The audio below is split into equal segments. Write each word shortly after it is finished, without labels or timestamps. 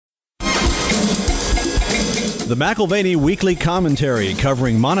The McAlvany Weekly Commentary,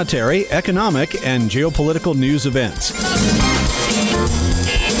 covering monetary, economic, and geopolitical news events.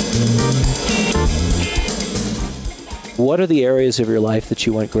 What are the areas of your life that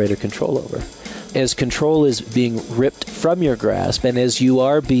you want greater control over? As control is being ripped from your grasp, and as you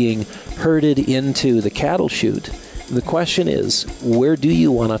are being herded into the cattle chute, the question is, where do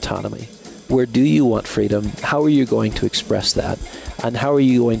you want autonomy? Where do you want freedom? How are you going to express that? And how are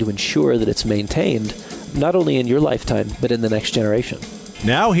you going to ensure that it's maintained, not only in your lifetime, but in the next generation?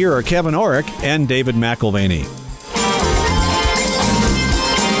 Now here are Kevin Orrick and David McAlvany.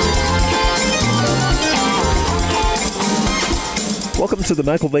 Welcome to the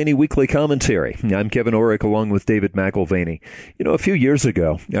McAlvany Weekly Commentary. I'm Kevin Orrick along with David McAlvany. You know, a few years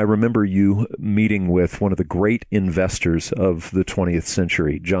ago, I remember you meeting with one of the great investors of the 20th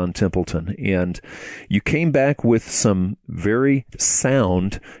century, John Templeton, and you came back with some very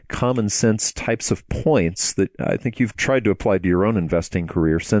sound, common sense types of points that I think you've tried to apply to your own investing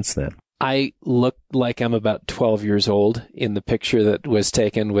career since then. I look like I'm about 12 years old in the picture that was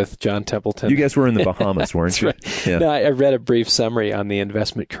taken with John Templeton. You guys were in the Bahamas, weren't you? Right. Yeah. No, I read a brief summary on the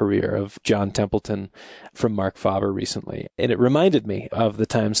investment career of John Templeton from Mark Faber recently, and it reminded me of the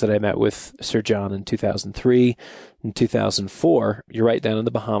times that I met with Sir John in 2003 and 2004. You're right, down in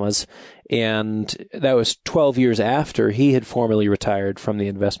the Bahamas, and that was 12 years after he had formally retired from the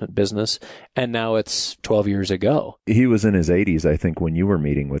investment business, and now it's 12 years ago. He was in his 80s, I think, when you were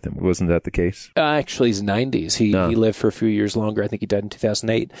meeting with him. Wasn't that the case? Actually, he's 90s. He lived for a few years longer. I think he died in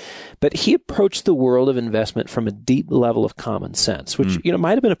 2008. But he approached the world of investment from a deep level of common sense, which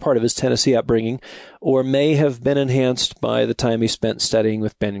might have been a part of his Tennessee upbringing, or may have been enhanced by the time he spent studying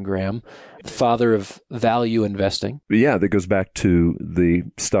with Ben Graham, the father of value investing. Yeah, that goes back to the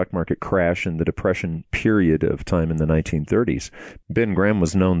stock market crash and the depression period of time in the 1930s. Ben Graham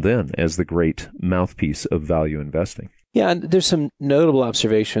was known then as the great mouthpiece of value investing. Yeah, and there's some notable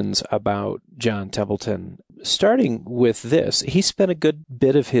observations about John Templeton. Starting with this, he spent a good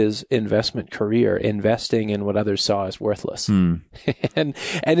bit of his investment career investing in what others saw as worthless. and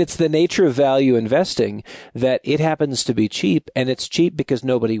it's the nature of value investing that it happens to be cheap, and it's cheap because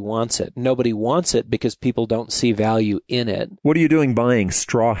nobody wants it. Nobody wants it because people don't see value in it. What are you doing buying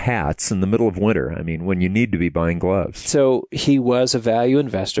straw hats in the middle of winter? I mean, when you need to be buying gloves. So he was a value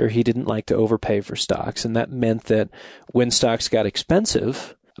investor. He didn't like to overpay for stocks, and that meant that when stocks got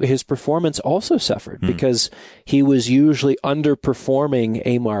expensive, his performance also suffered because he was usually underperforming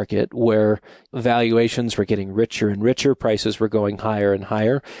a market where valuations were getting richer and richer, prices were going higher and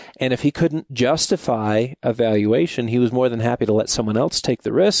higher. And if he couldn't justify a valuation, he was more than happy to let someone else take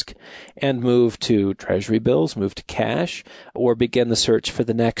the risk and move to treasury bills, move to cash, or begin the search for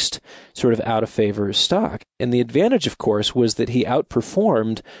the next sort of out of favor stock. And the advantage, of course, was that he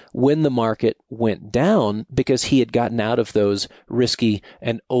outperformed when the market went down because he had gotten out of those risky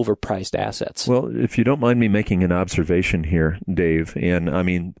and overpriced assets. Well, if you don't mind me making an observation here, Dave, and I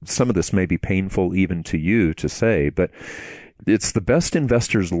mean, some of this may be painful even to you to say, but it's the best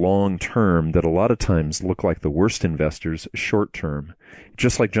investors long term that a lot of times look like the worst investors short term.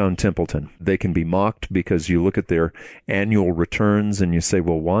 Just like John Templeton, they can be mocked because you look at their annual returns and you say,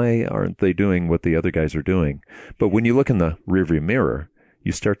 well, why aren't they doing what the other guys are doing? But when you look in the rearview mirror,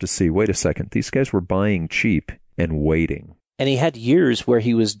 you start to see, wait a second, these guys were buying cheap and waiting. And he had years where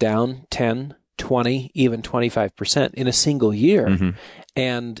he was down 10, 20, even 25% in a single year.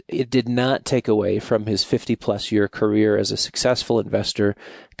 And it did not take away from his 50-plus year career as a successful investor,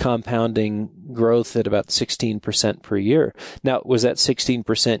 compounding growth at about 16% per year. Now, was that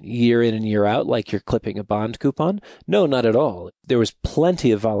 16% year in and year out like you're clipping a bond coupon? No, not at all. There was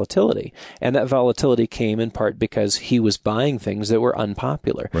plenty of volatility. And that volatility came in part because he was buying things that were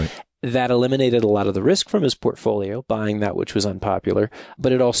unpopular. Right. That eliminated a lot of the risk from his portfolio, buying that which was unpopular,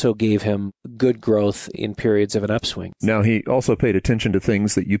 but it also gave him good growth in periods of an upswing. Now, he also paid attention to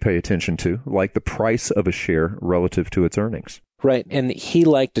things that you pay attention to, like the price of a share relative to its earnings. Right, and he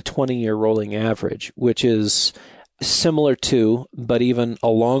liked a 20-year rolling average, which is similar to, but even a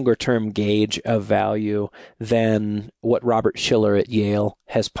longer-term gauge of value than what Robert Shiller at Yale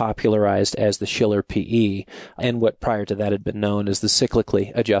has popularized as the Shiller PE, and what prior to that had been known as the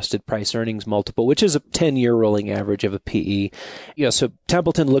cyclically adjusted price-earnings multiple, which is a 10-year rolling average of a PE. So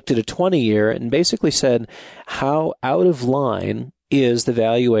Templeton looked at a 20-year and basically said, how out of line is the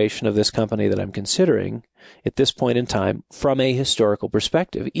valuation of this company that I'm considering at this point in time from a historical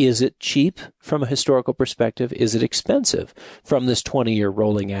perspective? Is it cheap from a historical perspective? Is it expensive from this 20-year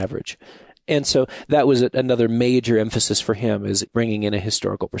rolling average? And so that was another major emphasis for him, is bringing in a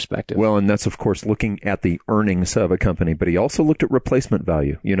historical perspective. Well, and that's, of course, looking at the earnings of a company, but he also looked at replacement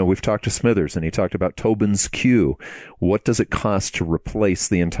value. We've talked to Smithers, and he talked about Tobin's Q. What does it cost to replace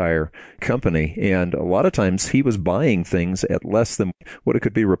the entire company? And a lot of times he was buying things at less than what it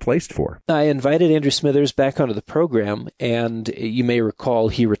could be replaced for. I invited Andrew Smithers back onto the program, and you may recall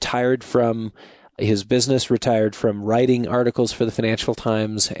he retired from his business, retired from writing articles for the Financial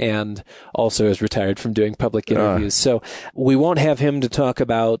Times, and also is retired from doing public interviews. So we won't have him to talk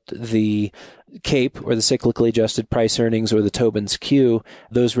about the CAPE, or the cyclically adjusted price earnings, or the Tobin's Q.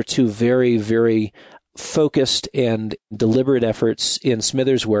 Those were two very, very focused and deliberate efforts in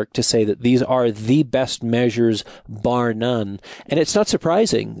Smithers' work to say that these are the best measures, bar none. And it's not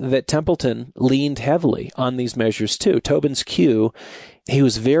surprising that Templeton leaned heavily on these measures too. Tobin's Q, he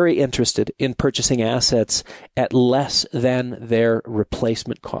was very interested in purchasing assets at less than their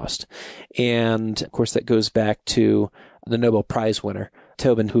replacement cost. And of course, that goes back to the Nobel Prize winner,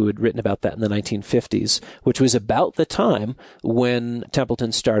 Tobin, who had written about that in the 1950s, which was about the time when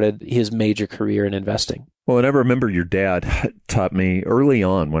Templeton started his major career in investing. Well, and I remember your dad taught me early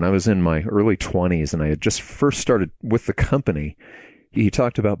on when I was in my early 20s and I had just first started with the company. He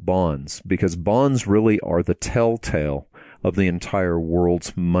talked about bonds, because bonds really are the telltale of the entire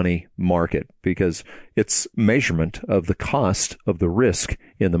world's money market, because it's measurement of the cost of the risk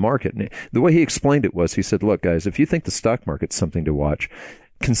in the market. And the way he explained it was, he said, look, guys, if you think the stock market's something to watch,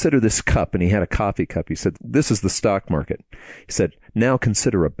 consider this cup. And he had a coffee cup. He said, this is the stock market. He said, now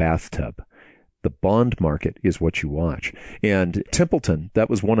consider a bathtub. The bond market is what you watch. And Templeton,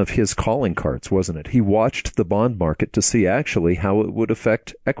 that was one of his calling cards, wasn't it? He watched the bond market to see actually how it would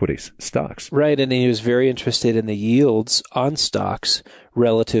affect equities, stocks. Right, and he was very interested in the yields on stocks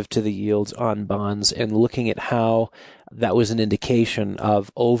relative to the yields on bonds, and looking at how that was an indication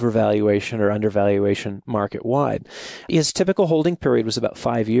of overvaluation or undervaluation market-wide. His typical holding period was about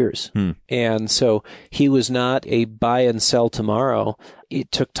 5 years. And so he was not a buy and sell tomorrow.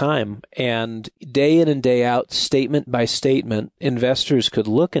 It took time. And day in and day out, statement by statement, investors could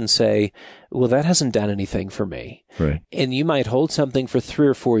look and say, well, that hasn't done anything for me. Right. And you might hold something for 3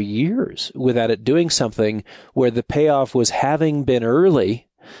 or 4 years without it doing something, where the payoff was having been early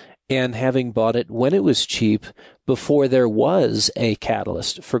and having bought it when it was cheap, before there was a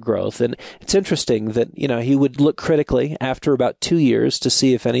catalyst for growth. And it's interesting that, he would look critically after about 2 years to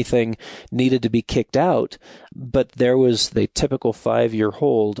see if anything needed to be kicked out. But there was the typical 5-year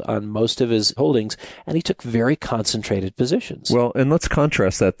hold on most of his holdings, and he took very concentrated positions. Well, and let's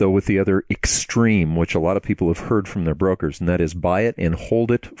contrast that, though, with the other extreme, which a lot of people have heard from their brokers, and that is buy it and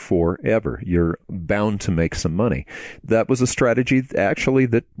hold it forever. You're bound to make some money. That was a strategy, actually,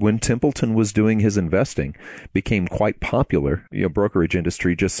 that when Templeton was doing his investing, became quite popular. Brokerage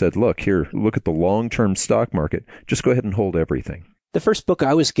industry just said, look at the long-term stock market. Just go ahead and hold everything. The first book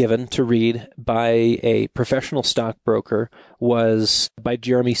I was given to read by a professional stockbroker was by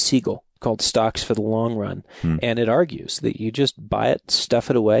Jeremy Siegel, called Stocks for the Long Run. And it argues that you just buy it,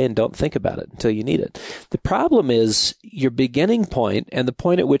 stuff it away, and don't think about it until you need it. The problem is your beginning point and the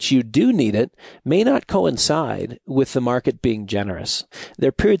point at which you do need it may not coincide with the market being generous. There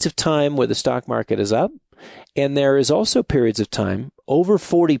are periods of time where the stock market is up, and there is also periods of time, over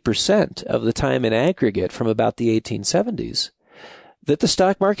 40% of the time in aggregate from about the 1870s, that the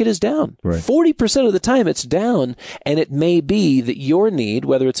stock market is down. Right. 40% of the time it's down, and it may be that your need,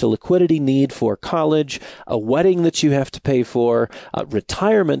 whether it's a liquidity need for college, a wedding that you have to pay for,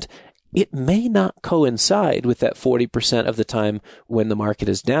 retirement, it may not coincide with that 40% of the time when the market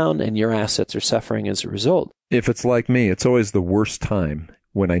is down and your assets are suffering as a result. If it's like me, it's always the worst time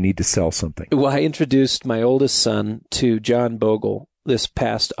when I need to sell something. Well, I introduced my oldest son to John Bogle this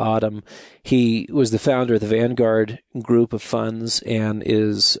past autumn. He was the founder of the Vanguard group of funds and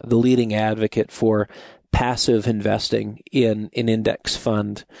is the leading advocate for passive investing in an index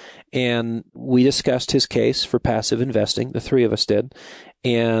fund. And we discussed his case for passive investing, the three of us did,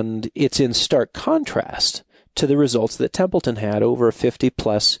 and it's in stark contrast to the results that Templeton had over a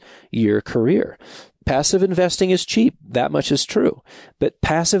 50-plus year career. Passive investing is cheap. That much is true. But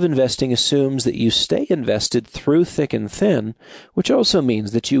passive investing assumes that you stay invested through thick and thin, which also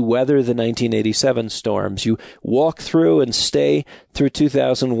means that you weather the 1987 storms. You walk through and stay through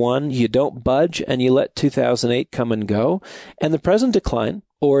 2001. You don't budge, and you let 2008 come and go. And the present decline,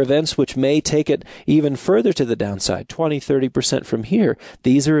 or events which may take it even further to the downside, 20, 30% from here,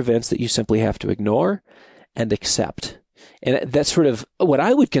 these are events that you simply have to ignore and accept. And that's sort of what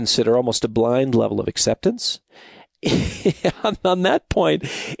I would consider almost a blind level of acceptance. On that point,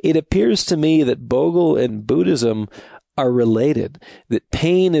 it appears to me that Bogle and Buddhism are related, that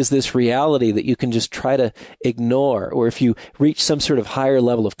pain is this reality that you can just try to ignore, or if you reach some sort of higher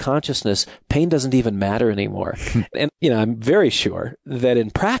level of consciousness, pain doesn't even matter anymore. And, I'm very sure that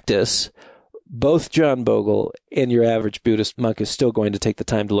in practice, both John Bogle and your average Buddhist monk is still going to take the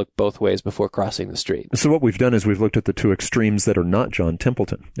time to look both ways before crossing the street. So what we've done is we've looked at the two extremes that are not John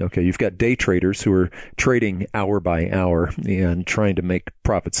Templeton. Okay, you've got day traders who are trading hour by hour and trying to make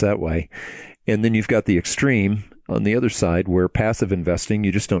profits that way. And then you've got the extreme on the other side where passive investing,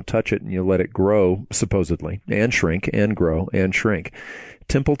 you just don't touch it and you let it grow, supposedly, and shrink and grow and shrink.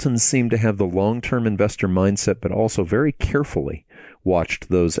 Templeton seemed to have the long-term investor mindset, but also very carefully watched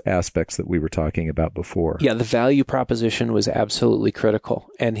those aspects that we were talking about before. Yeah, the value proposition was absolutely critical,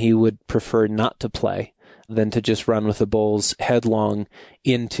 and he would prefer not to play than to just run with the bulls headlong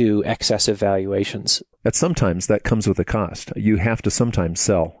into excessive valuations. At sometimes that comes with a cost. You have to sometimes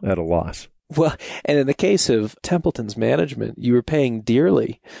sell at a loss. Well, and in the case of Templeton's management, you were paying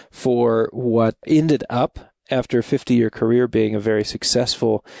dearly for what ended up, after a 50-year career, being a very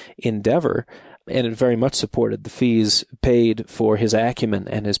successful endeavor, and it very much supported the fees paid for his acumen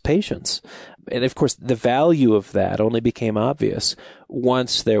and his patience. And of course, the value of that only became obvious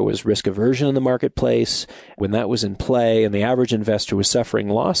once there was risk aversion in the marketplace, when that was in play and the average investor was suffering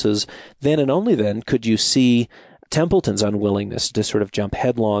losses. Then and only then could you see Templeton's unwillingness to sort of jump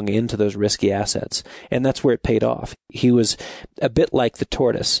headlong into those risky assets. And that's where it paid off. He was a bit like the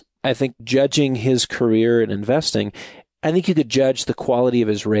tortoise. I think judging his career in investing, I think you could judge the quality of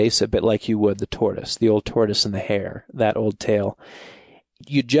his race a bit like you would the tortoise, the old tortoise and the hare, that old tale.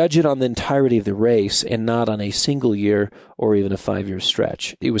 You judge it on the entirety of the race and not on a single year or even a 5-year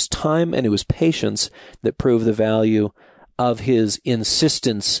stretch. It was time and it was patience that proved the value of his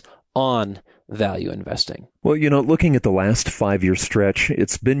insistence on value investing. Well, looking at the last 5-year stretch,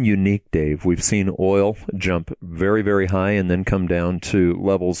 it's been unique, Dave. We've seen oil jump very, very high and then come down to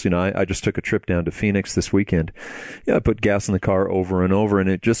levels. I just took a trip down to Phoenix this weekend. Yeah, I put gas in the car over and over, and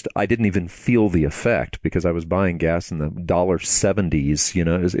I didn't even feel the effect because I was buying gas in the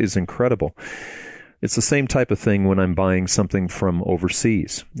 $70s, is incredible. It's the same type of thing when I'm buying something from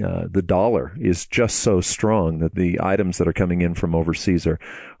overseas. The dollar is just so strong that the items that are coming in from overseas are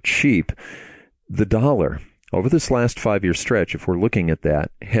cheap. The dollar, over this last 5-year stretch, if we're looking at that,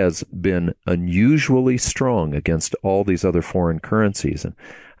 has been unusually strong against all these other foreign currencies. And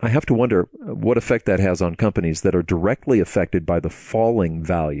I have to wonder what effect that has on companies that are directly affected by the falling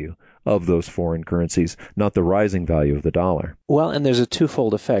value of those foreign currencies, not the rising value of the dollar. Well, and there's a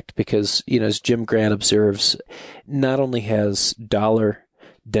twofold effect because, as Jim Grant observes, not only has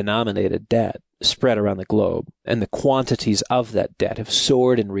dollar-denominated debt spread around the globe, and the quantities of that debt have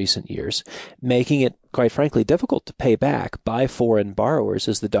soared in recent years, making it, quite frankly, difficult to pay back by foreign borrowers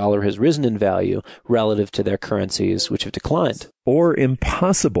as the dollar has risen in value relative to their currencies, which have declined. Or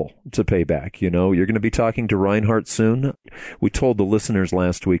impossible to pay back. You're going to be talking to Reinhardt soon. We told the listeners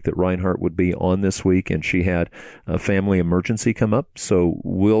last week that Reinhardt would be on this week, and she had a family emergency come up, so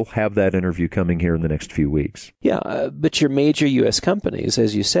we'll have that interview coming here in the next few weeks. Yeah, but your major U.S. companies,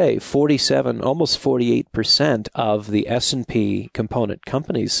 as you say, 47, almost 48% of the S&P component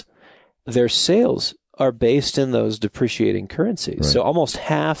companies, their sales are based in those depreciating currencies. Right. So almost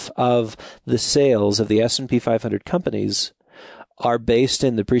half of the sales of the S&P 500 companies are based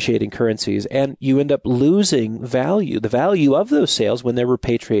in depreciating currencies, and you end up losing value, the value of those sales when they're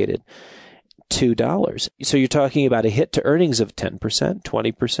repatriated to dollars. So you're talking about a hit to earnings of 10%,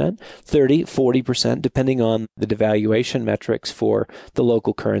 20%, 30, 40%, depending on the devaluation metrics for the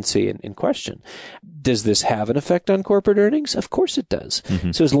local currency in question. Does this have an effect on corporate earnings? Of course it does.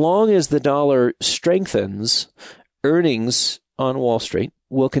 Mm-hmm. So as long as the dollar strengthens, earnings on Wall Street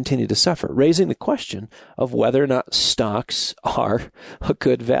will continue to suffer, raising the question of whether or not stocks are a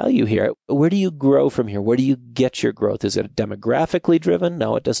good value here. Where do you grow from here? Where do you get your growth? Is it demographically driven?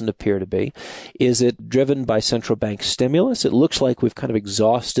 No, it doesn't appear to be. Is it driven by central bank stimulus? It looks like we've kind of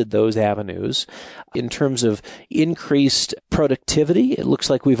exhausted those avenues. In terms of increased productivity, it looks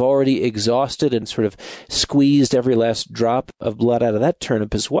like we've already exhausted and sort of squeezed every last drop of blood out of that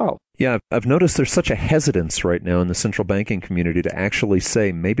turnip as well. Yeah, I've noticed there's such a hesitance right now in the central banking community to actually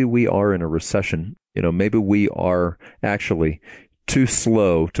say maybe we are in a recession. Maybe we are actually too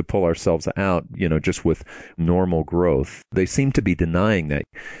slow to pull ourselves out, just with normal growth. They seem to be denying that.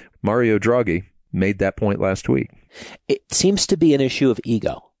 Mario Draghi made that point last week. It seems to be an issue of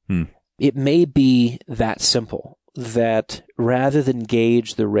ego. It may be that simple, that rather than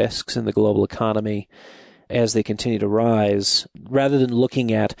gauge the risks in the global economy as they continue to rise, rather than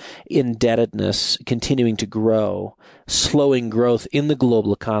looking at indebtedness continuing to grow, slowing growth in the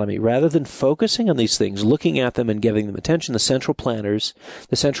global economy, rather than focusing on these things, looking at them and giving them attention, the central planners,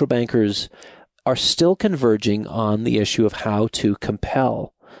 the central bankers are still converging on the issue of how to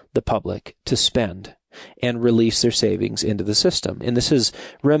compel the public to spend and release their savings into the system. And this is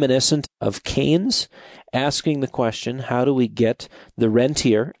reminiscent of Keynes asking the question, how do we get the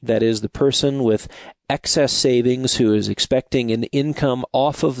rentier, that is the person with excess savings who is expecting an income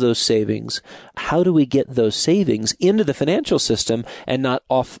off of those savings, how do we get those savings into the financial system and not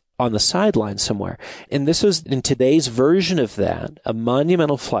off on the sidelines somewhere? And this is, in today's version of that, a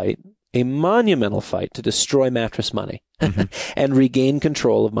monumental fight to destroy mattress money and regain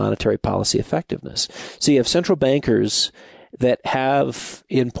control of monetary policy effectiveness. So you have central bankers that have,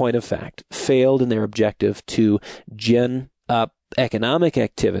 in point of fact, failed in their objective to gin up economic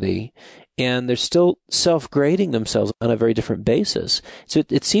activity, and they're still self-grading themselves on a very different basis. So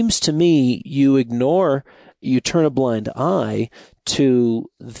it seems to me you turn a blind eye to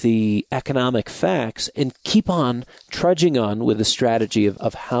the economic facts and keep on trudging on with the strategy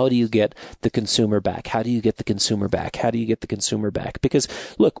of how do you get the consumer back? How do you get the consumer back? How do you get the consumer back? Because,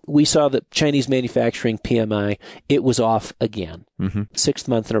 look, we saw the Chinese manufacturing PMI, it was off again, sixth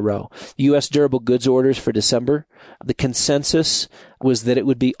month in a row. U.S. durable goods orders for December, the consensus was that it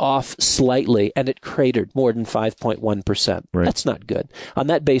would be off slightly, and it cratered more than 5.1%. Right. That's not good. On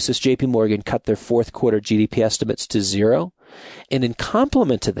that basis, JP Morgan cut their fourth quarter GDP estimates to 0. And in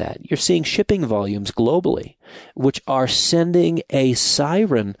complement to that, you're seeing shipping volumes globally, which are sending a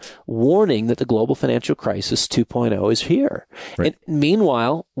siren warning that the global financial crisis 2.0 is here. Right. And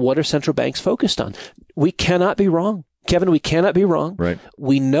meanwhile, what are central banks focused on? We cannot be wrong. Kevin, we cannot be wrong. Right.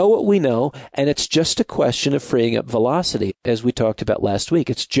 We know what we know, and it's just a question of freeing up velocity, as we talked about last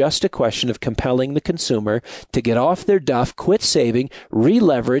week. It's just a question of compelling the consumer to get off their duff, quit saving,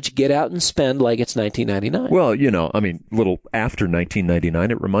 re-leverage, get out and spend like it's 1999. Well, little after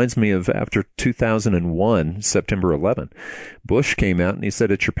 1999, it reminds me of after 2001, September 11. Bush came out and he said,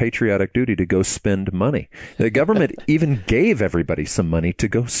 it's your patriotic duty to go spend money. The government even gave everybody some money to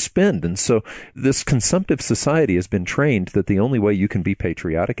go spend. And so this consumptive society has been trained that the only way you can be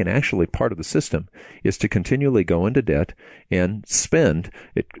patriotic and actually part of the system is to continually go into debt and spend.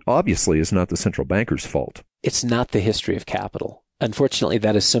 It obviously is not the central banker's fault. It's not the history of capital. Unfortunately,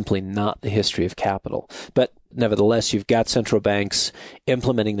 that is simply not the history of capital. But nevertheless, you've got central banks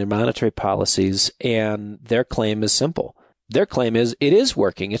implementing their monetary policies, and their claim is simple. Their claim is it is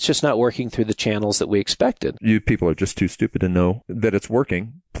working. It's just not working through the channels that we expected. You people are just too stupid to know that it's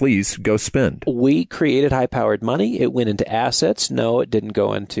working. Please go spend. We created high-powered money. It went into assets. No, it didn't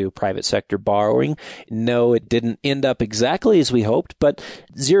go into private sector borrowing. No, it didn't end up exactly as we hoped. But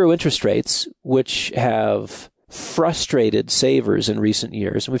zero interest rates, which have frustrated savers in recent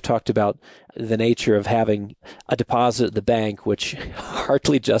years. And we've talked about the nature of having a deposit at the bank, which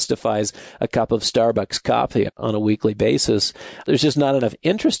hardly justifies a cup of Starbucks coffee on a weekly basis. There's just not enough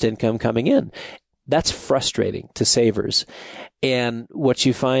interest income coming in. That's frustrating to savers. And what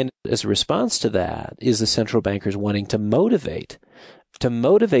you find as a response to that is the central bankers wanting to motivate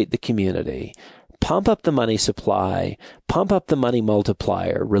the community, pump up the money supply, pump up the money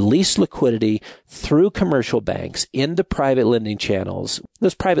multiplier, release liquidity through commercial banks into private lending channels.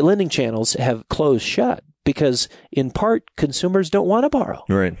 Those private lending channels have closed shut because, in part, consumers don't want to borrow.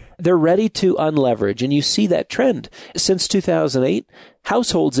 Right. They're ready to unleverage, and you see that trend. Since 2008,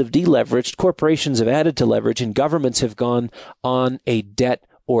 households have deleveraged, corporations have added to leverage, and governments have gone on a debt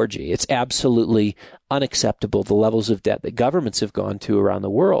orgy. It's absolutely unacceptable, the levels of debt that governments have gone to around the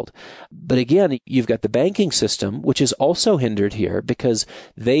world. But again, you've got the banking system, which is also hindered here because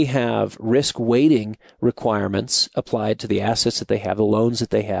they have risk weighting requirements applied to the assets that they have, the loans that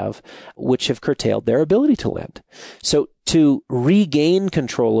they have, which have curtailed their ability to lend. So to regain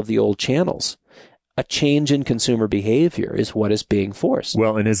control of the old channels, a change in consumer behavior is what is being forced.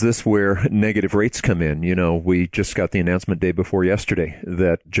 Well, and is this where negative rates come in? We just got the announcement day before yesterday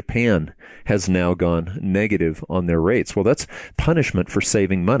that Japan has now gone negative on their rates. Well, that's punishment for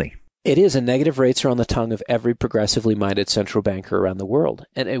saving money. It is, and negative rates are on the tongue of every progressively minded central banker around the world.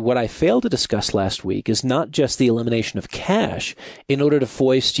 And what I failed to discuss last week is not just the elimination of cash in order to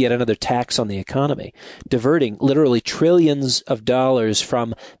foist yet another tax on the economy, diverting literally trillions of dollars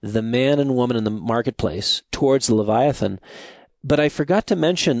from the man and woman in the marketplace towards the Leviathan. But I forgot to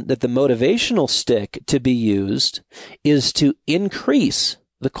mention that the motivational stick to be used is to increase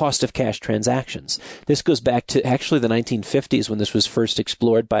the cost of cash transactions. This goes back to actually the 1950s when this was first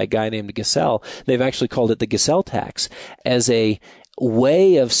explored by a guy named Gesell. They've actually called it the Gesell tax as a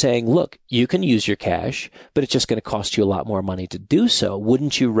way of saying, look, you can use your cash, but it's just going to cost you a lot more money to do so.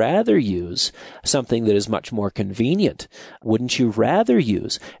 Wouldn't you rather use something that is much more convenient? Wouldn't you rather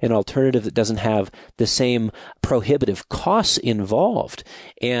use an alternative that doesn't have the same prohibitive costs involved?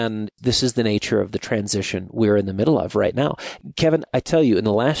 And this is the nature of the transition we're in the middle of right now. Kevin, I tell you, in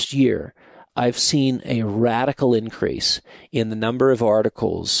the last year, I've seen a radical increase in the number of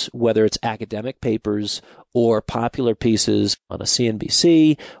articles, whether it's academic papers or popular pieces on a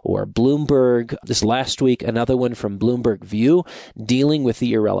CNBC or Bloomberg. This last week, another one from Bloomberg View dealing with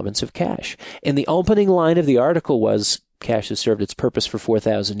the irrelevance of cash. And the opening line of the article was, cash has served its purpose for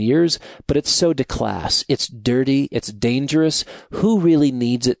 4,000 years, but it's so declass. It's dirty. It's dangerous. Who really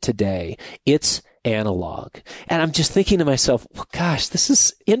needs it today? It's analog. And I'm just thinking to myself, well, gosh, this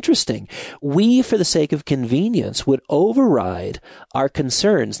is interesting. We, for the sake of convenience, would override our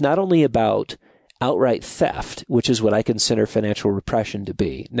concerns not only about outright theft, which is what I consider financial repression to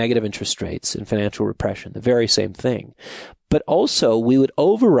be, negative interest rates and financial repression, the very same thing, but also we would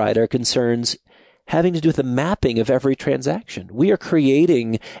override our concerns having to do with the mapping of every transaction. We are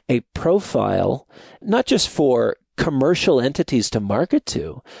creating a profile, not just for commercial entities to market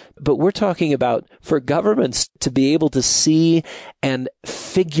to, but we're talking about for governments to be able to see and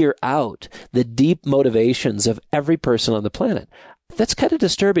figure out the deep motivations of every person on the planet. That's kind of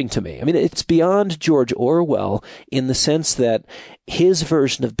disturbing to me. I mean, it's beyond George Orwell in the sense that his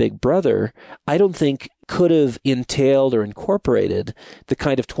version of Big Brother, I don't think could have entailed or incorporated the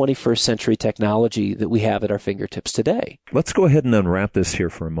kind of 21st century technology that we have at our fingertips today. Let's go ahead and unwrap this here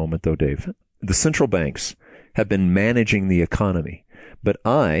for a moment, though, Dave. The central banks have been managing the economy, but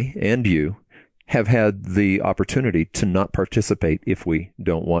I and you have had the opportunity to not participate if we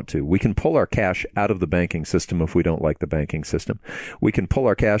don't want to. We can pull our cash out of the banking system if we don't like the banking system. We can pull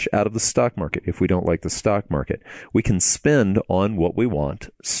our cash out of the stock market if we don't like the stock market. We can spend on what we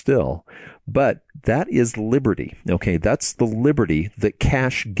want still. But that is liberty. Okay, that's the liberty that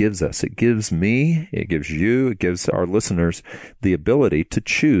cash gives us. It gives me, it gives you, it gives our listeners the ability to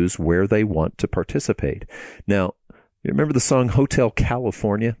choose where they want to participate. Now, you remember the song Hotel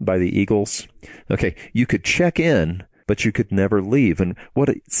California by the Eagles? Okay, you could check in, but you could never leave. And what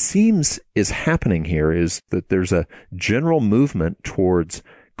it seems is happening here is that there's a general movement towards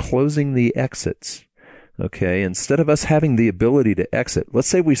closing the exits. Okay, instead of us having the ability to exit, let's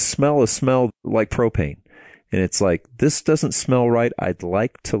say we smell a smell like propane, and it's like, this doesn't smell right, I'd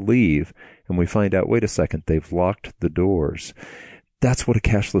like to leave, and we find out, wait a second, they've locked the doors. That's what a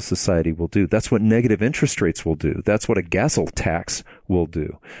cashless society will do. That's what negative interest rates will do. That's what a gasoil tax will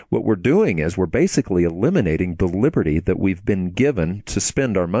do. What we're doing is we're basically eliminating the liberty that we've been given to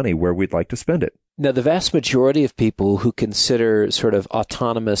spend our money where we'd like to spend it. Now, the vast majority of people who consider sort of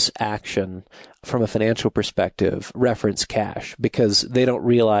autonomous action from a financial perspective reference cash because they don't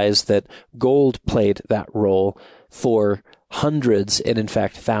realize that gold played that role for hundreds and, in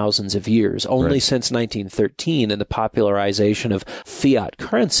fact, thousands of years. Only since 1913 and the popularization of fiat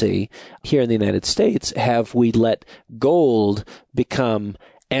currency here in the United States have we let gold become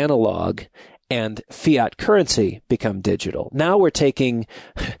analog and fiat currency become digital. Now we're taking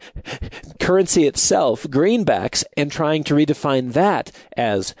currency itself, greenbacks, and trying to redefine that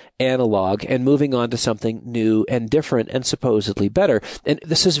as analog and moving on to something new and different and supposedly better. And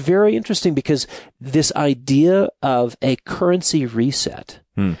this is very interesting because this idea of a currency reset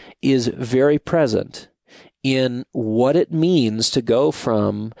is very present in what it means to go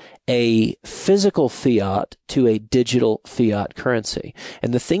from a physical fiat to a digital fiat currency.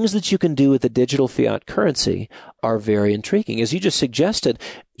 And the things that you can do with the digital fiat currency are very intriguing. As you just suggested,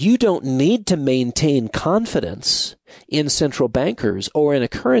 you don't need to maintain confidence in central bankers or in a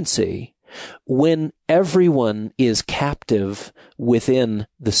currency when everyone is captive within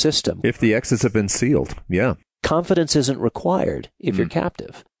the system. If the exits have been sealed, yeah. Confidence isn't required if you're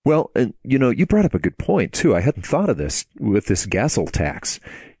captive. Well, and you brought up a good point, too. I hadn't thought of this with this gasoil tax.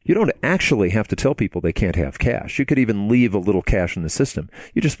 You don't actually have to tell people they can't have cash. You could even leave a little cash in the system.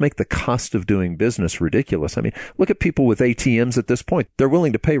 You just make the cost of doing business ridiculous. I mean, look at people with ATMs at this point. They're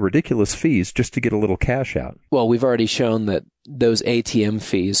willing to pay ridiculous fees just to get a little cash out. Well, we've already shown that those ATM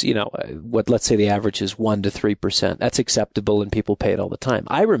fees, let's say the average is 1% to 3%. That's acceptable and people pay it all the time.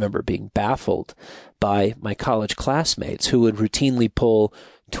 I remember being baffled by my college classmates who would routinely pull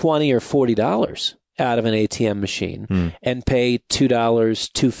 $20 or $40 out of an ATM machine and pay $2,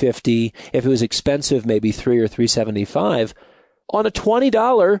 $2.50. If it was expensive, maybe $3 or $3.75 on a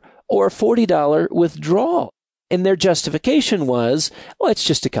 $20 or $40 withdrawal. And their justification was, well, it's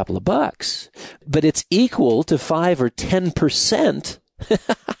just a couple of bucks, but it's equal to 5 or 10%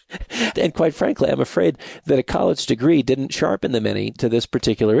 And quite frankly, I'm afraid that a college degree didn't sharpen them any to this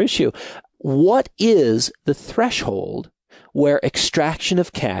particular issue. What is the threshold where extraction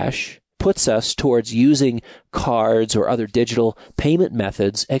of cash puts us towards using cards or other digital payment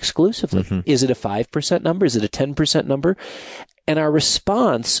methods exclusively? Mm-hmm. Is it a 5% number? Is it a 10% number? And our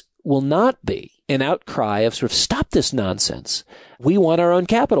response will not be an outcry of sort of stop this nonsense. We want our own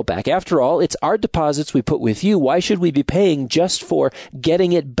capital back. After all, it's our deposits we put with you. Why should we be paying just for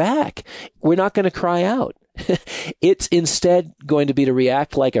getting it back? We're not going to cry out. It's instead going to be to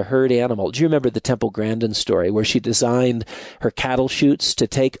react like a herd animal. Do you remember the Temple Grandin story where she designed her cattle chutes to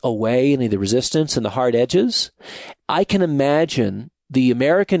take away any of the resistance and the hard edges? I can imagine the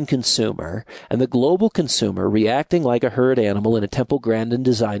American consumer and the global consumer reacting like a herd animal in a Temple Grandin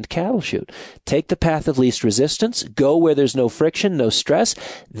designed cattle chute. Take the path of least resistance, go where there's no friction, no stress.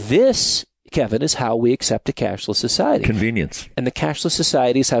 This, Kevin, is how we accept a cashless society. Convenience. And the cashless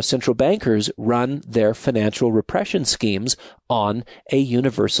society is how central bankers run their financial repression schemes on a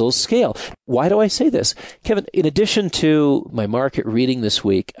universal scale. Why do I say this? Kevin, in addition to my market reading this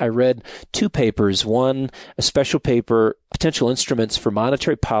week, I read two papers. One, a special paper, Potential Instruments for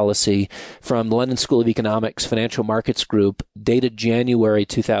Monetary Policy from the London School of Economics Financial Markets Group, dated January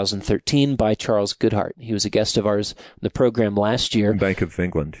 2013 by Charles Goodhart. He was a guest of ours in the program last year. Bank of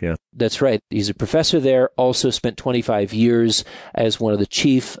England, yeah. That's right. He's a professor there, also spent 25 years as one of the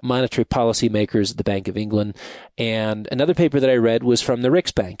chief monetary policy makers at the Bank of England. And another paper that I read was from the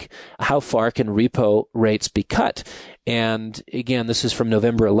Riksbank. How far can repo rates be cut? And again, this is from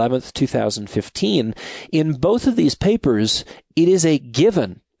November 11th, 2015. In both of these papers, it is a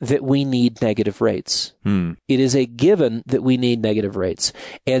given that we need negative rates. It is a given that we need negative rates.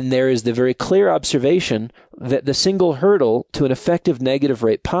 And there is the very clear observation that the single hurdle to an effective negative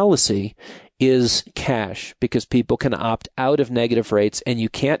rate policy is cash, because people can opt out of negative rates and you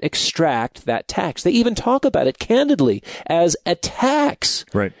can't extract that tax. They even talk about it candidly as a tax.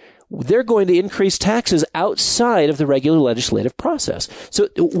 Right. They're going to increase taxes outside of the regular legislative process. So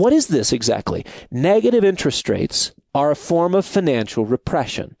what is this exactly? Negative interest rates are a form of financial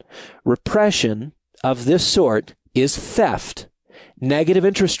repression. Repression of this sort is theft. Negative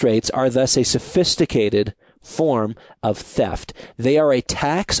interest rates are thus a sophisticated form of theft. They are a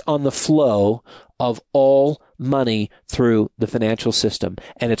tax on the flow of all money through the financial system.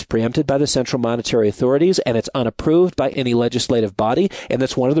 And it's preempted by the central monetary authorities, and it's unapproved by any legislative body. And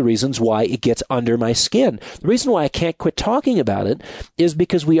that's one of the reasons why it gets under my skin. The reason why I can't quit talking about it is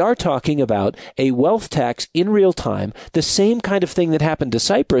because we are talking about a wealth tax in real time, the same kind of thing that happened to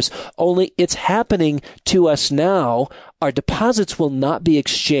Cyprus, only it's happening to us now. Our deposits will not be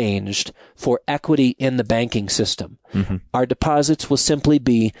exchanged for equity in the banking system. Mm-hmm. Our deposits will simply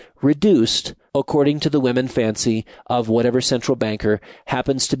be reduced according to the whim and fancy of whatever central banker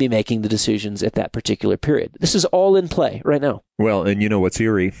happens to be making the decisions at that particular period. This is all in play right now. Well, and you know what's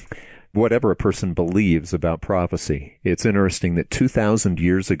eerie? Whatever a person believes about prophecy, it's interesting that 2,000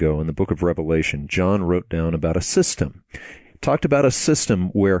 years ago in the book of Revelation, John wrote down about a system, talked about a system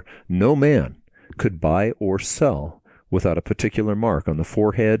where no man could buy or sell without a particular mark on the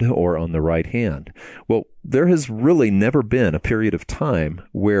forehead or on the right hand. Well, there has really never been a period of time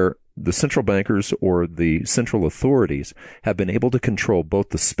where the central bankers or the central authorities have been able to control both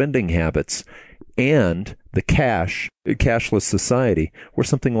the spending habits and the cashless society where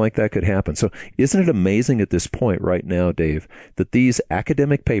something like that could happen. So isn't it amazing at this point right now, Dave, that these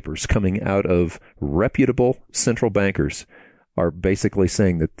academic papers coming out of reputable central bankers are basically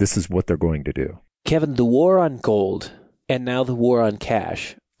saying that this is what they're going to do? Kevin, the war on gold and now the war on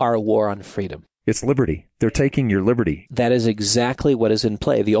cash are a war on freedom. It's liberty. They're taking your liberty. That is exactly what is in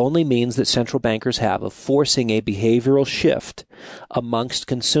play. The only means that central bankers have of forcing a behavioral shift amongst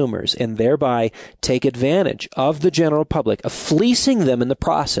consumers and thereby take advantage of the general public, of fleecing them in the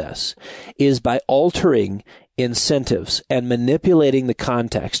process, is by altering incentives and manipulating the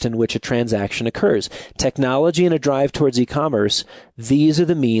context in which a transaction occurs. Technology and a drive towards e-commerce, these are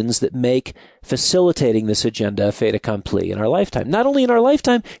the means that make facilitating this agenda a fait accompli in our lifetime. Not only in our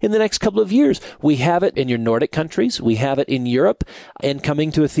lifetime, in the next couple of years. We have it in your Nordic countries. We have it in Europe and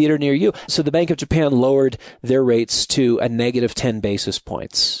coming to a theater near you. So the Bank of Japan lowered their rates to a negative 10 basis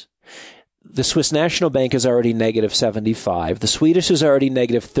points. The Swiss National Bank is already negative 75. The Swedish is already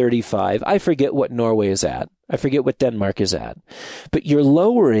negative 35. I forget what Norway is at. I forget what Denmark is at. But you're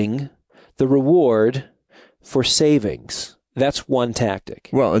lowering the reward for savings. That's one tactic.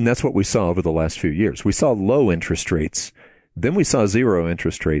 Well, and that's what we saw over the last few years. We saw low interest rates. Then we saw zero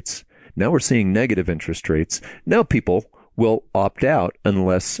interest rates. Now we're seeing negative interest rates. Now people will opt out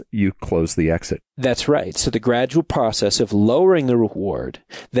unless you close the exit. That's right. So the gradual process of lowering the reward,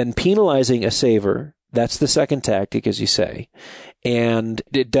 then penalizing a saver, that's the second tactic, as you say. And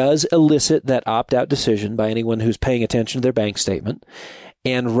it does elicit that opt-out decision by anyone who's paying attention to their bank statement.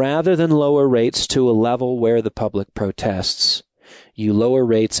 And rather than lower rates to a level where the public protests, you lower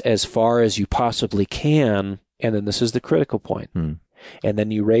rates as far as you possibly can. And then this is the critical point. And then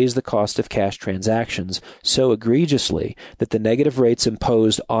you raise the cost of cash transactions so egregiously that the negative rates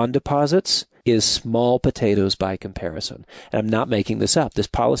imposed on deposits is small potatoes by comparison. And I'm not making this up. This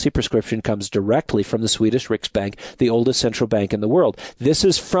policy prescription comes directly from the Swedish Riksbank, the oldest central bank in the world. This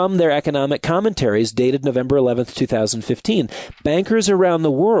is from their economic commentaries dated November 11th, 2015. Bankers around the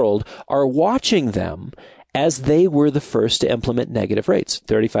world are watching them as they were the first to implement negative rates.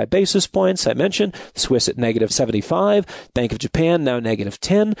 35 basis points, I mentioned. Swiss at negative 75. Bank of Japan now negative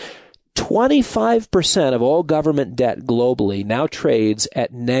 10. 25% of all government debt globally now trades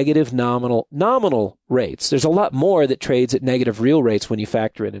at negative nominal rates. There's a lot more that trades at negative real rates when you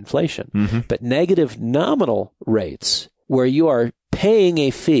factor in inflation. But negative nominal rates, where you are paying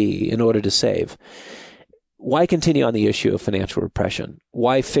a fee in order to save. Why continue on the issue of financial repression?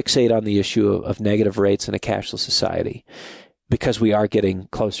 Why fixate on the issue of negative rates in a cashless society? Because we are getting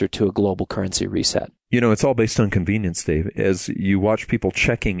closer to a global currency reset. You know, it's all based on convenience, Dave. As you watch people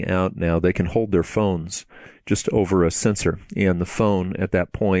checking out now, they can hold their phones just over a sensor, and the phone at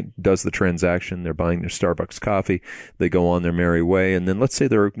that point does the transaction. They're buying their Starbucks coffee. They go on their merry way, and then let's say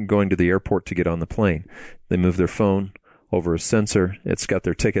they're going to the airport to get on the plane. They move their phone over a sensor. It's got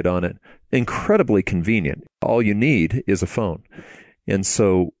their ticket on it. Incredibly convenient. All you need is a phone. And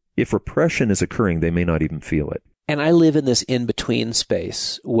so if repression is occurring, they may not even feel it. And I live in this in-between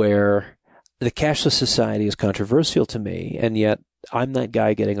space where the cashless society is controversial to me, and yet I'm that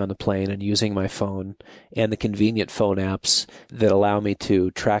guy getting on the plane and using my phone and the convenient phone apps that allow me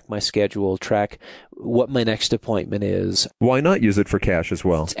to track my schedule, track what my next appointment is. Why not use it for cash as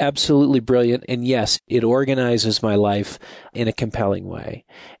well? It's absolutely brilliant. And yes, it organizes my life in a compelling way.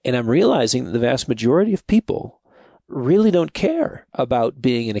 And I'm realizing that the vast majority of people really don't care about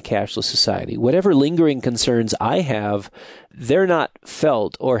being in a cashless society. Whatever lingering concerns I have, they're not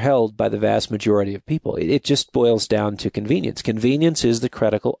felt or held by the vast majority of people. It just boils down to convenience. Convenience is the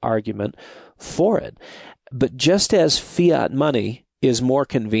critical argument for it. But just as fiat money is more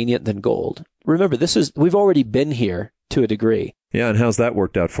convenient than gold, remember, we've already been here to a degree. Yeah, and how's that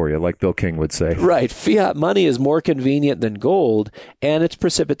worked out for you, like Bill King would say? Right. Fiat money is more convenient than gold, and it's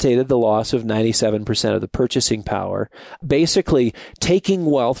precipitated the loss of 97% of the purchasing power, basically taking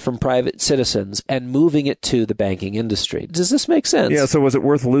wealth from private citizens and moving it to the banking industry. Does this make sense? Yeah, so was it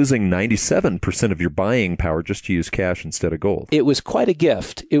worth losing 97% of your buying power just to use cash instead of gold? It was quite a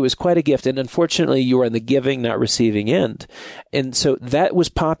gift. And unfortunately, you were on the giving, not receiving end. And so that was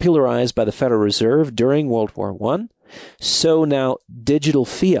popularized by the Federal Reserve during World War I. So now digital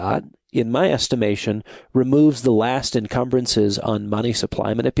fiat, in my estimation, removes the last encumbrances on money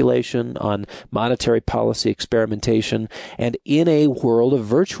supply manipulation, on monetary policy experimentation, and in a world of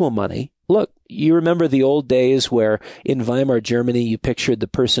virtual money. Look, you remember the old days where in Weimar, Germany, you pictured the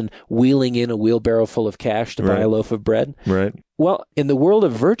person wheeling in a wheelbarrow full of cash to buy a loaf of bread? Right. Well, in the world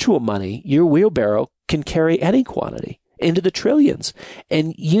of virtual money, your wheelbarrow can carry any quantity into the trillions.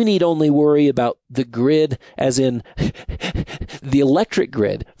 And you need only worry about the grid, as in the electric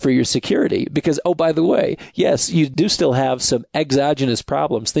grid, for your security. Because, oh, by the way, yes, you do still have some exogenous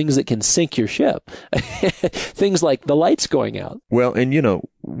problems, things that can sink your ship. Things like the lights going out. Well, and you know,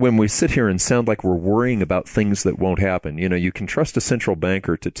 when we sit here and sound like we're worrying about things that won't happen, you know, you can trust a central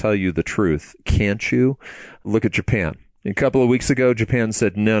banker to tell you the truth, can't you? Look at Japan. A couple of weeks ago, Japan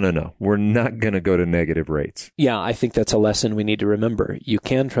said, no, we're not going to go to negative rates. Yeah, I think that's a lesson we need to remember. You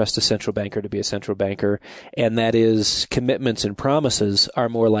can trust a central banker to be a central banker, and that is commitments and promises are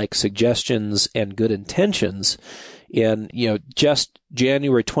more like suggestions and good intentions. And, you know, just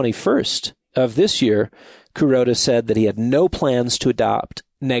January 21st of this year, Kuroda said that he had no plans to adopt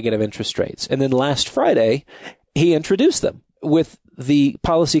negative interest rates. And then last Friday, he introduced them with the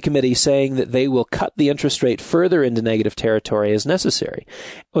policy committee saying that they will cut the interest rate further into negative territory as necessary.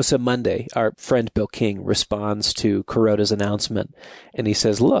 So Monday, our friend Bill King responds to Kuroda's announcement, and he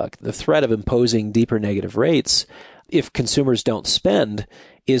says, look, the threat of imposing deeper negative rates, if consumers don't spend,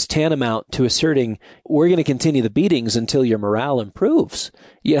 is tantamount to asserting we're going to continue the beatings until your morale improves.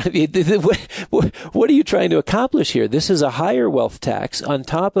 Yeah, what are you trying to accomplish here? This is a higher wealth tax on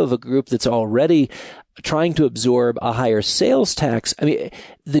top of a group that's already trying to absorb a higher sales tax. I mean,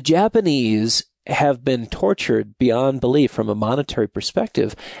 the Japanese have been tortured beyond belief from a monetary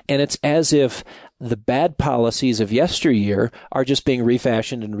perspective, and it's as if the bad policies of yesteryear are just being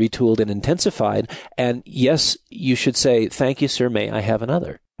refashioned and retooled and intensified. And yes, you should say, thank you, sir, may I have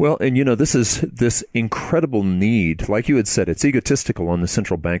another? Well, and this is this incredible need, like you had said, it's egotistical on the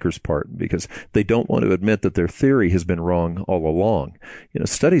central bankers' part because they don't want to admit that their theory has been wrong all along.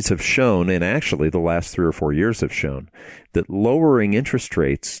 Studies have shown, and actually the last 3 or 4 years have shown, that lowering interest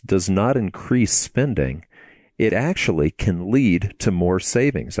rates does not increase spending. It actually can lead to more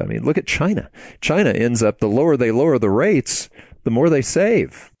savings. I mean, look at China. China ends up, the lower they lower the rates, the more they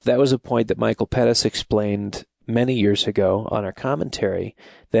save. That was a point that Michael Pettis explained many years ago on our commentary,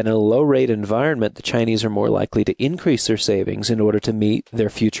 that in a low-rate environment, the Chinese are more likely to increase their savings in order to meet their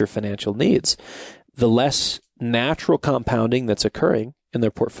future financial needs. The less natural compounding that's occurring in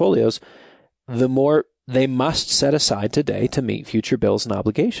their portfolios, the more they must set aside today to meet future bills and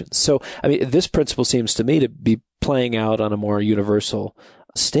obligations. So, this principle seems to me to be playing out on a more universal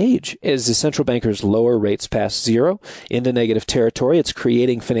stage. As the central bankers lower rates past zero into negative territory, it's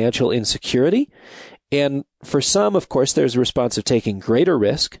creating financial insecurity. And for some, of course, there's a response of taking greater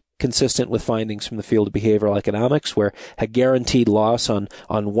risk, consistent with findings from the field of behavioral economics, where a guaranteed loss on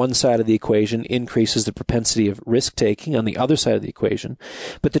one side of the equation increases the propensity of risk-taking on the other side of the equation.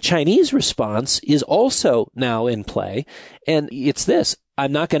 But the Chinese response is also now in play, and it's this: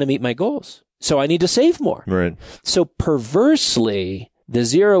 I'm not going to meet my goals, so I need to save more. Right. So perversely, the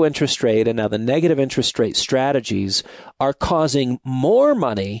zero interest rate and now the negative interest rate strategies are causing more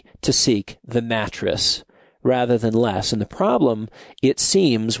money to seek the mattress rather than less. And the problem, it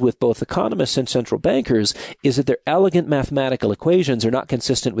seems, with both economists and central bankers is that their elegant mathematical equations are not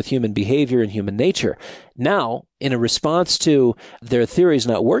consistent with human behavior and human nature. Now, in a response to their theories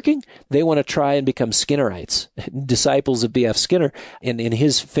not working, they want to try and become Skinnerites, disciples of B.F. Skinner in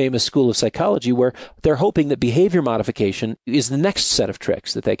his famous school of psychology, where they're hoping that behavior modification is the next set of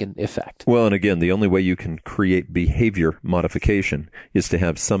tricks that they can effect. Well, and again, the only way you can create behavior modification is to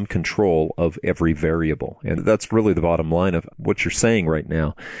have some control of every variable. And that's really the bottom line of what you're saying right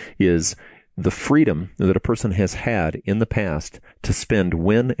now is the freedom that a person has had in the past to spend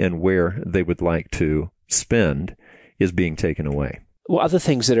when and where they would like to spend is being taken away. Well, other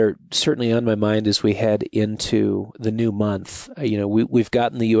things that are certainly on my mind as we head into the new month, we've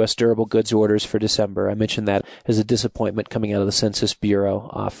gotten the U.S. durable goods orders for December. I mentioned that as a disappointment coming out of the Census Bureau,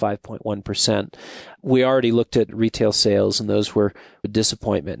 5.1%. We already looked at retail sales, and those were a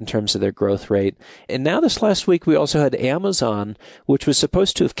disappointment in terms of their growth rate. And now this last week, we also had Amazon, which was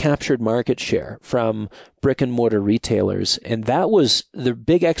supposed to have captured market share from brick and mortar retailers. And that was the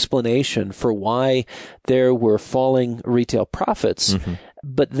big explanation for why there were falling retail profits. Mm-hmm.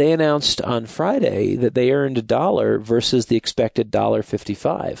 But they announced on Friday that they earned $1 versus the expected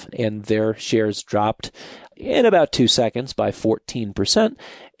 $1.55, and their shares dropped in about 2 seconds by 14%.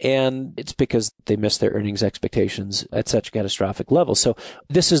 And it's because they missed their earnings expectations at such a catastrophic level. So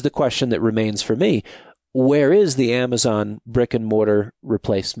this is the question that remains for me. Where is the Amazon brick and mortar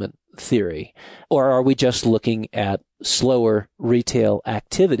replacement theory? Or are we just looking at slower retail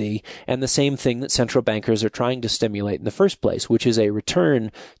activity and the same thing that central bankers are trying to stimulate in the first place, which is a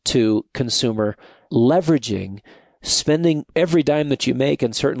return to consumer leveraging, spending every dime that you make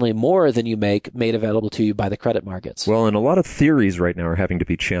and certainly more than you make made available to you by the credit markets? Well, and a lot of theories right now are having to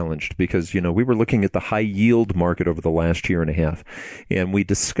be challenged because, we were looking at the high yield market over the last year and a half, and we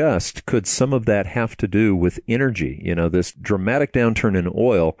discussed, could some of that have to do with energy? This dramatic downturn in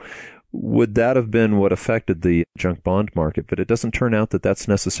oil, would that have been what affected the junk bond market? But it doesn't turn out that that's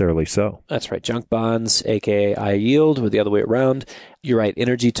necessarily so. That's right. Junk bonds, aka high yield, were the other way around. You're right.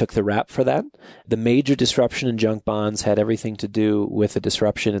 Energy took the rap for that. The major disruption in junk bonds had everything to do with a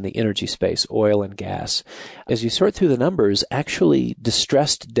disruption in the energy space, oil and gas. As you sort through the numbers, actually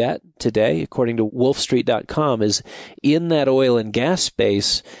distressed debt today, according to wolfstreet.com, is in that oil and gas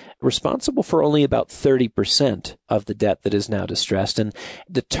space responsible for only about 30% of the debt that is now distressed. And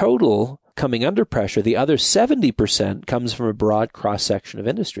the total coming under pressure, the other 70% comes from a broad cross-section of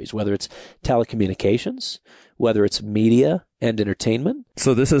industries, whether it's telecommunications, whether it's media and entertainment.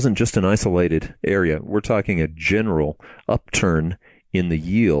 So this isn't just an isolated area. We're talking a general upturn in the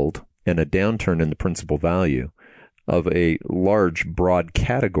yield and a downturn in the principal value of a large, broad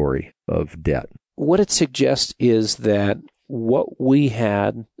category of debt. What it suggests is that what we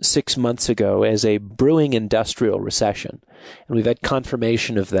had 6 months ago as a brewing industrial recession, and we've had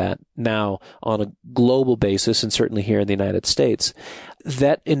confirmation of that now on a global basis and certainly here in the United States,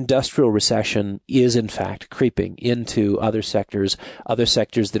 that industrial recession is in fact creeping into other sectors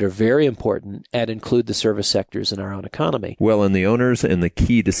that are very important and include the service sectors in our own economy. Well, and the owners and the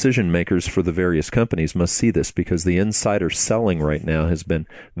key decision makers for the various companies must see this, because the insider selling right now has been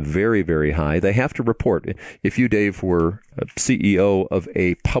very, very high. They have to report. If you, Dave, were a CEO of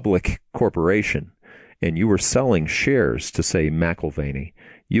a public corporation and you were selling shares to, say, McAlvany,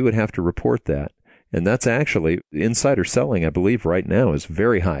 you would have to report that. And that's actually, insider selling, I believe, right now is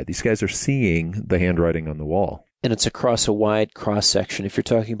very high. These guys are seeing the handwriting on the wall. And it's across a wide cross-section. If you're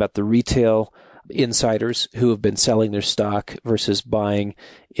talking about the retail insiders who have been selling their stock versus buying,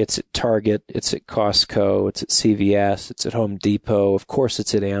 it's at Target, it's at Costco, it's at CVS, it's at Home Depot, of course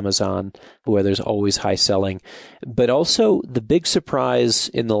it's at Amazon, where there's always high selling. But also the big surprise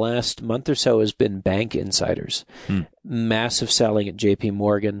in the last month or so has been bank insiders. Massive selling at JP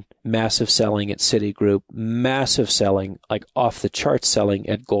Morgan, massive selling at Citigroup, massive selling, like off the charts selling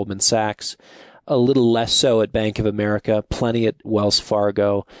at Goldman Sachs, a little less so at Bank of America, plenty at Wells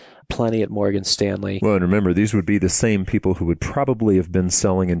Fargo, plenty at Morgan Stanley. Well, and remember, these would be the same people who would probably have been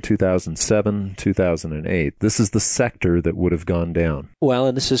selling in 2007, 2008. This is the sector that would have gone down. Well,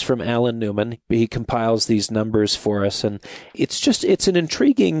 and this is from Alan Newman. He compiles these numbers for us, and it's an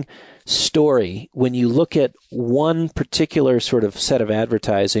intriguing story when you look at one particular sort of set of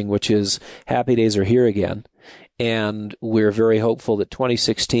advertising, which is Happy Days Are Here Again. And we're very hopeful that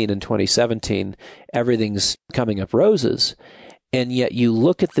 2016 and 2017, everything's coming up roses. And yet you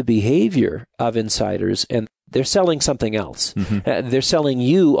look at the behavior of insiders and they're selling something else. They're selling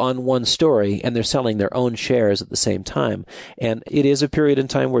you on one story and they're selling their own shares at the same time. And it is a period in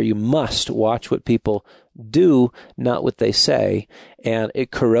time where you must watch what people do, not what they say. And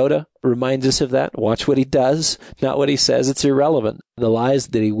Kuroda reminds us of that. Watch what he does, not what he says. It's irrelevant. The lies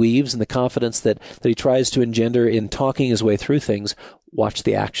that he weaves and the confidence that he tries to engender in talking his way through things, watch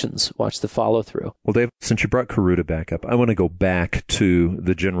the actions, watch the follow-through. Well, Dave, since you brought Kuroda back up, I want to go back to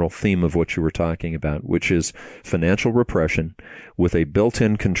the general theme of what you were talking about, which is financial repression with a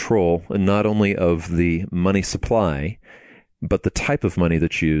built-in control, not only of the money supply, but the type of money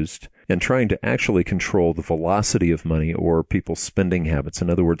that's used, and trying to actually control the velocity of money or people's spending habits. In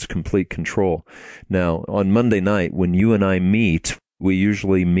other words, complete control. Now, on Monday night, when you and I meet, we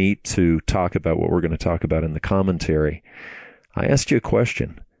usually meet to talk about what we're going to talk about in the commentary. I asked you a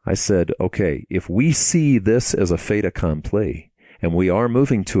question. I said, okay, if we see this as a fait accompli, and we are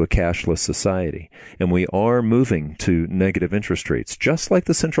moving to a cashless society, and we are moving to negative interest rates, just like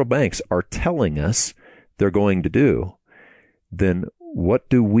the central banks are telling us they're going to do, then what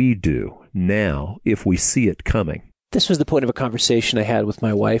do we do now if we see it coming? This was the point of a conversation I had with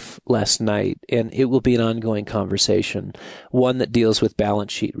my wife last night, and it will be an ongoing conversation, one that deals with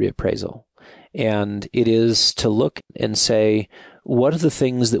balance sheet reappraisal. And it is to look and say, what are the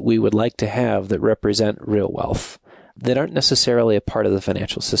things that we would like to have that represent real wealth that aren't necessarily a part of the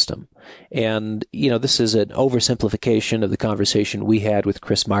financial system? And, this is an oversimplification of the conversation we had with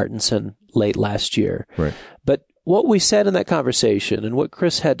Chris Martenson late last year. Right. But what we said in that conversation and what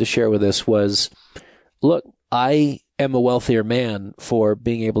Chris had to share with us was, look, I am a wealthier man for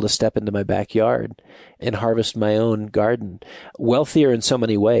being able to step into my backyard and harvest my own garden. Wealthier in so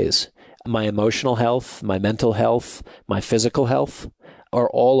many ways. My emotional health, my mental health, my physical health are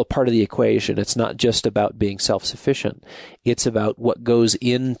all a part of the equation. It's not just about being self-sufficient. It's about what goes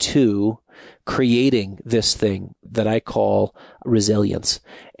into creating this thing that I call resilience.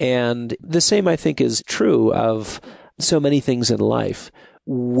 And the same, I think, is true of so many things in life.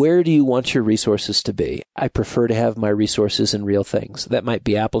 Where do you want your resources to be? I prefer to have my resources in real things. That might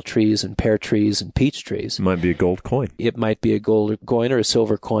be apple trees and pear trees and peach trees. It might be a gold coin. It might be a gold coin or a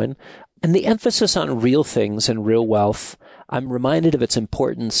silver coin. And the emphasis on real things and real wealth, I'm reminded of its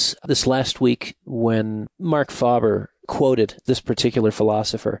importance this last week when Mark Faber quoted this particular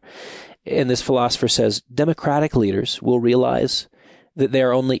philosopher. And this philosopher says, democratic leaders will realize that they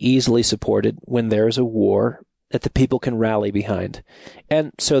are only easily supported when there is a war that the people can rally behind.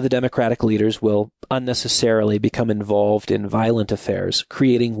 And so the democratic leaders will unnecessarily become involved in violent affairs,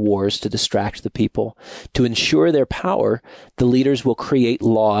 creating wars to distract the people. To ensure their power, the leaders will create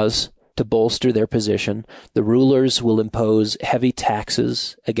laws to bolster their position. The rulers will impose heavy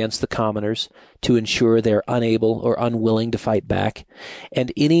taxes against the commoners to ensure they're unable or unwilling to fight back.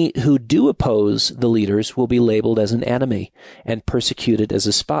 And any who do oppose the leaders will be labeled as an enemy and persecuted as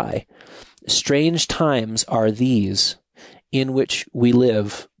a spy. Strange times are these in which we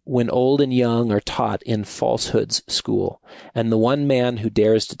live when old and young are taught in falsehood's school, and the one man who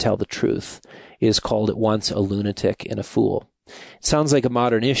dares to tell the truth is called at once a lunatic and a fool. It sounds like a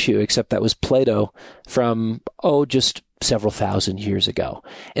modern issue, except that was Plato from, just several thousand years ago.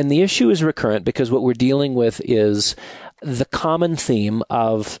 And the issue is recurrent because what we're dealing with is the common theme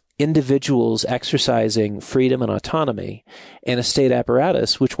of individuals exercising freedom and autonomy and a state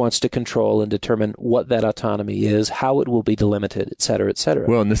apparatus which wants to control and determine what that autonomy is, how it will be delimited, et cetera, et cetera.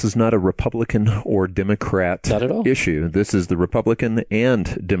 Well, and this is not a Republican or Democrat Not at all. issue. This is the Republican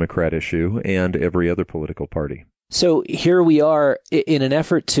and Democrat issue and every other political party. So here we are in an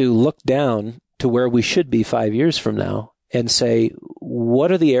effort to look down to where we should be 5 years from now and say,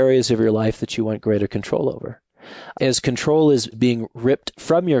 what are the areas of your life that you want greater control over? As control is being ripped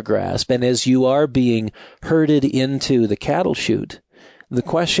from your grasp and as you are being herded into the cattle chute, the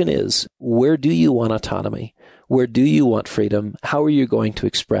question is, where do you want autonomy? Where do you want freedom? How are you going to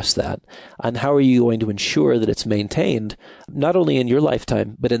express that? And how are you going to ensure that it's maintained, not only in your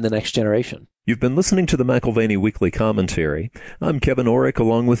lifetime, but in the next generation? You've been listening to the McAlvany Weekly Commentary. I'm Kevin Orrick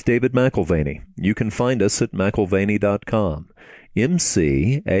along with David McAlvany. You can find us at McAlvany.com.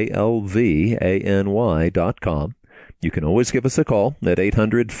 McAlvany.com. You can always give us a call at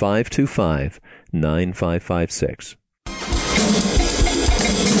 800-525-9556.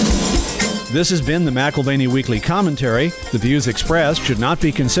 This has been the McAlvany Weekly Commentary. The views expressed should not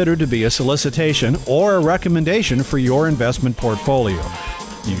be considered to be a solicitation or a recommendation for your investment portfolio.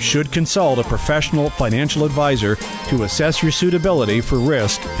 You should consult a professional financial advisor to assess your suitability for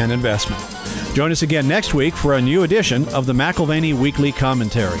risk and investment. Join us again next week for a new edition of the McAlvany Weekly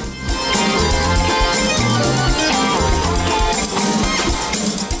Commentary.